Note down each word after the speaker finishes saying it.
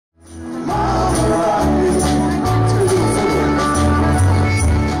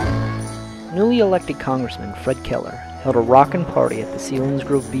elected Congressman Fred Keller held a rockin' party at the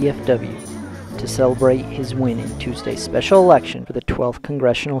Selinsgrove VFW to celebrate his win in Tuesday's special election for the 12th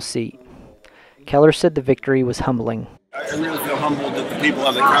congressional seat. Keller said the victory was humbling. I really feel humbled that the people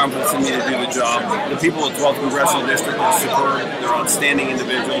have the confidence in me to do the job. The people of the 12th Congressional District are superb, they're outstanding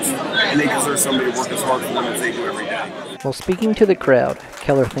individuals, and they deserve somebody to work as hard for them as they do every day. While speaking to the crowd,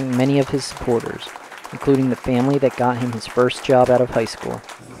 Keller thanked many of his supporters, including the family that got him his first job out of high school.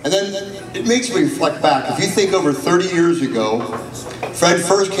 And then it makes me reflect back. If you think over 30 years ago, Fred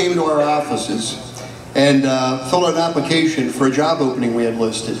first came to our offices and filled out an application for a job opening we had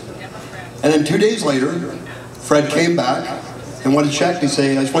listed. And then 2 days later, Fred came back and wanted to check and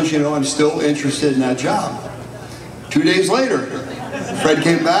say, I just want you to know I'm still interested in that job. 2 days later, Fred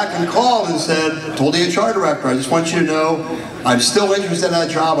came back and called and said, told the HR director, I just want you to know I'm still interested in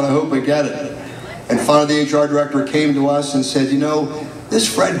that job and I hope I get it. And finally the HR director came to us and said, you know,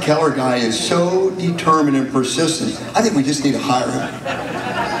 this Fred Keller guy is so determined and persistent, I think we just need to hire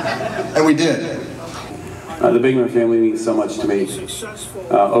him. And we did. The Bigman family means so much to me.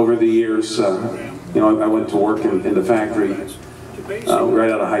 Over the years, you know, I went to work in the factory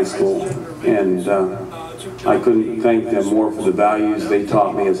right out of high school, and I couldn't thank them more for the values they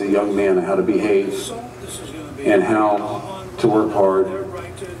taught me as a young man, how to behave and how to work hard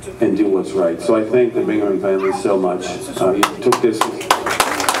and do what's right. So I thank the Bigman family so much. You took this.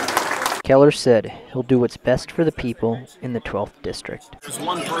 Keller said he'll do what's best for the people in the 12th District. There's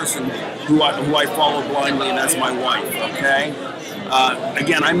one person who I follow blindly, and that's my wife, okay?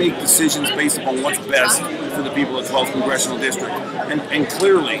 Again, I make decisions based upon what's best for the people of the 12th Congressional District. And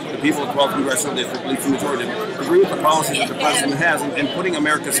clearly, the people of the 12th Congressional District, at least the majority of them, agree with the policies that the President has, and putting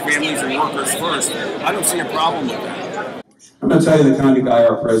America's families and workers first. I don't see a problem with that. I'm going to tell you the kind of guy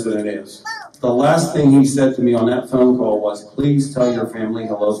our President is. The last thing he said to me on that phone call was, please tell your family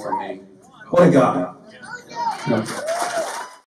hello from me. What a guy. You know,